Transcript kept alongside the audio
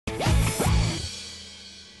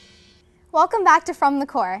Welcome back to From the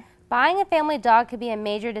Core. Buying a family dog could be a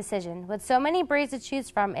major decision. With so many breeds to choose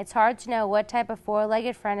from, it's hard to know what type of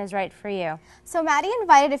four-legged friend is right for you. So Maddie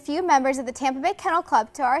invited a few members of the Tampa Bay Kennel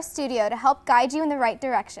Club to our studio to help guide you in the right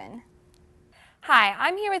direction. Hi,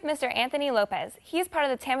 I'm here with Mr. Anthony Lopez. He's part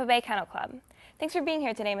of the Tampa Bay Kennel Club. Thanks for being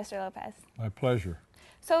here today, Mr. Lopez. My pleasure.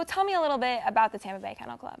 So tell me a little bit about the Tampa Bay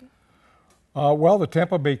Kennel Club. Well, the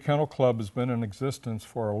Tampa Bay Kennel Club has been in existence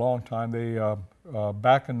for a long time. They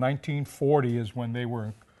back in 1940 is when they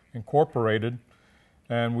were incorporated,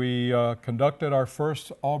 and we conducted our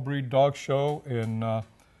first all-breed dog show in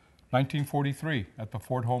 1943 at the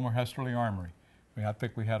Fort Homer Hesterly Armory. I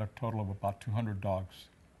think we had a total of about 200 dogs.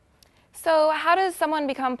 So how does someone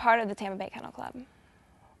become part of the Tampa Bay Kennel Club?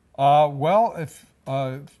 Well, if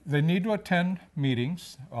they need to attend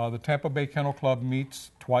meetings. The Tampa Bay Kennel Club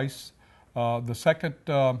meets twice, the second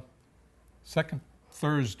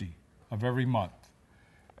Thursday of every month.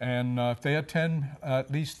 And if they attend at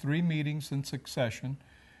least 3 meetings in succession,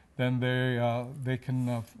 then they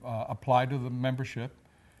can apply to the membership,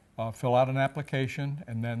 fill out an application,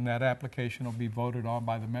 and then that application will be voted on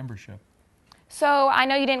by the membership. So I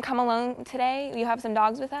know you didn't come alone today. You have some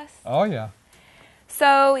dogs with us? Oh, yeah.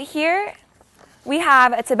 So here we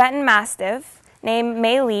have a Tibetan Mastiff named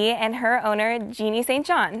Mei Lee and her owner, Jeannie St.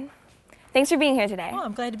 John. Thanks for being here today. Oh,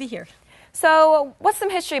 I'm glad to be here. So what's some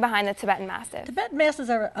history behind the Tibetan Mastiff? Tibetan Mastiffs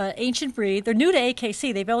are an ancient breed. They're new to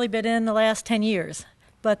AKC. They've only been in the last 10 years.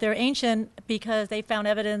 But they're ancient because they found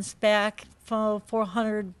evidence back from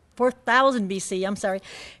 4,000 BC,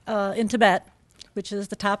 in Tibet, which is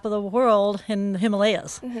the top of the world in the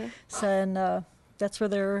Himalayas. Mm-hmm. So, and that's where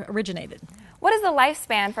they're originated. What is the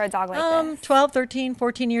lifespan for a dog like this? 12, 13,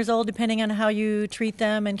 14 years old, depending on how you treat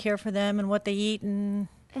them and care for them and what they eat and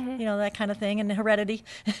you know, that kind of thing, and the heredity.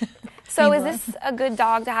 So is this a good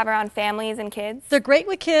dog to have around families and kids? They're great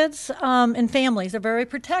with kids and families. They're very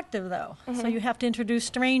protective, though. So you have to introduce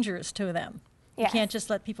strangers to them. Yes. You can't just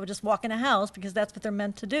let people just walk in a house because that's what they're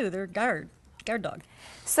meant to do. They're a guard dog.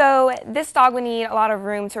 So this dog would need a lot of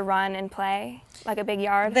room to run and play, like a big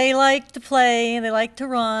yard? They like to play, they like to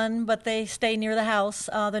run, but they stay near the house.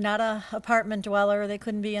 They're not an apartment dweller. They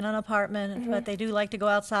couldn't be in an apartment, but they do like to go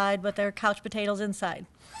outside, but they're couch potatoes inside.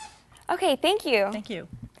 Okay, thank you. Thank you.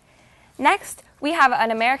 Next, we have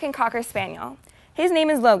an American Cocker Spaniel. His name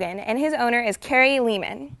is Logan, and his owner is Carrie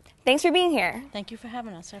Lehman. Thanks for being here. Thank you for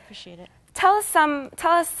having us. I appreciate it. Tell us some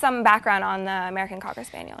background on the American Cocker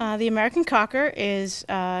Spaniel. The American Cocker is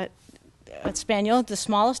a spaniel, the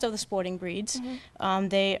smallest of the sporting breeds.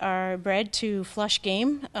 They are bred to flush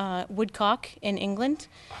game, woodcock in England.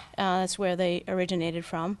 That's where they originated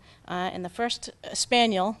from. And the first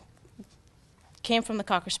spaniel came from the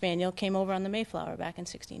Cocker Spaniel, came over on the Mayflower back in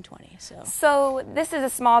 1620. So this is a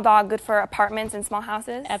small dog good for apartments and small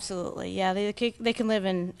houses? Absolutely, yeah. They can live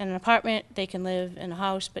in an apartment, they can live in a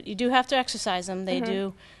house, but you do have to exercise them. They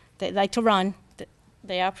like to run.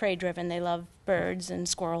 They are prey driven. They love birds and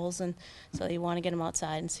squirrels, and so you want to get them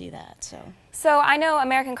outside and see that. So I know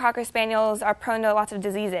American Cocker Spaniels are prone to lots of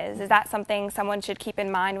diseases. Is that something someone should keep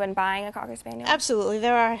in mind when buying a Cocker Spaniel? Absolutely.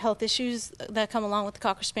 There are health issues that come along with the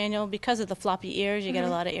Cocker Spaniel. Because of the floppy ears, you get a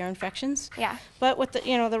lot of ear infections. Yeah. But with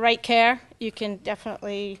the right care, you can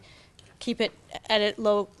definitely keep it at its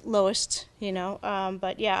lowest,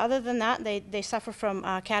 But yeah, other than that, they suffer from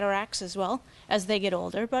cataracts as well as they get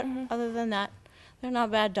older. But other than that, they're not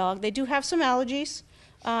a bad dog. They do have some allergies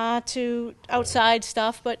to outside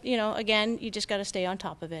stuff, but, again, you just got to stay on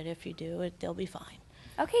top of it. If you do, they'll be fine.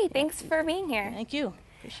 Okay, thanks for being here. Thank you.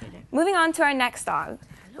 Appreciate it. Moving on to our next dog,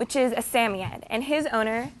 which is a Samoyed, and his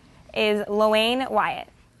owner is Loane Wyatt.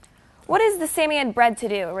 What is the Samoyed bred to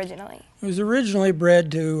do originally? It was originally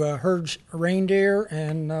bred to herd reindeer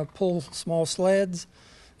and pull small sleds.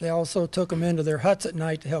 They also took them into their huts at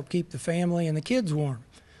night to help keep the family and the kids warm.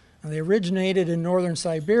 They originated in northern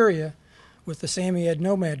Siberia with the Samoyed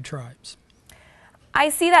nomad tribes. I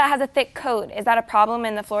see that it has a thick coat. Is that a problem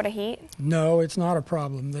in the Florida heat? No, it's not a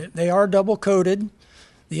problem. They are double-coated.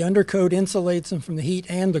 The undercoat insulates them from the heat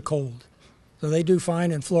and the cold. So they do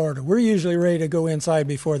fine in Florida. We're usually ready to go inside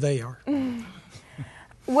before they are.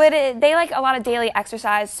 They like a lot of daily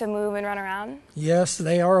exercise to move and run around? Yes,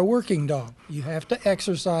 they are a working dog. You have to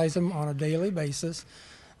exercise them on a daily basis.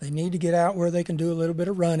 They need to get out where they can do a little bit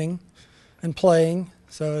of running and playing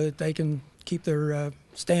so that they can keep their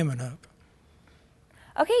stamina up.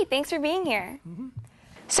 Okay, thanks for being here.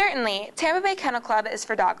 Certainly, Tampa Bay Kennel Club is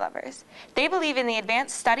for dog lovers. They believe in the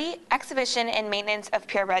advanced study, exhibition, and maintenance of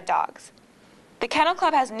purebred dogs. The Kennel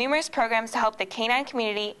Club has numerous programs to help the canine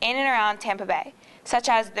community in and around Tampa Bay, such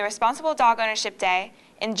as the Responsible Dog Ownership Day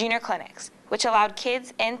and junior clinics, which allowed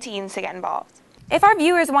kids and teens to get involved. If our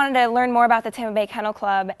viewers wanted to learn more about the Tampa Bay Kennel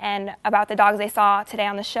Club and about the dogs they saw today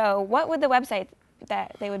on the show, what would the website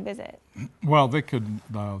that they would visit? Well, they could,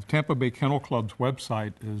 Tampa Bay Kennel Club's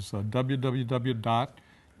website is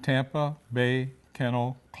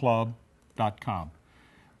www.tampabaykennelclub.com.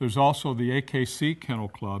 There's also the AKC Kennel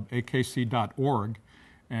Club, akc.org,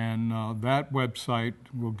 and that website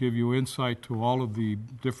will give you insight to all of the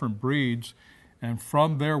different breeds. And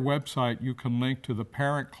from their website, you can link to the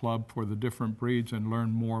parent club for the different breeds and learn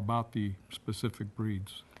more about the specific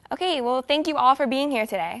breeds. Okay, well, thank you all for being here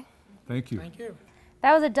today. Thank you. Thank you.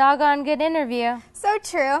 That was a doggone good interview. So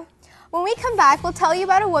true. When we come back, we'll tell you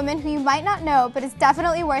about a woman who you might not know, but is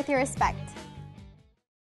definitely worth your respect.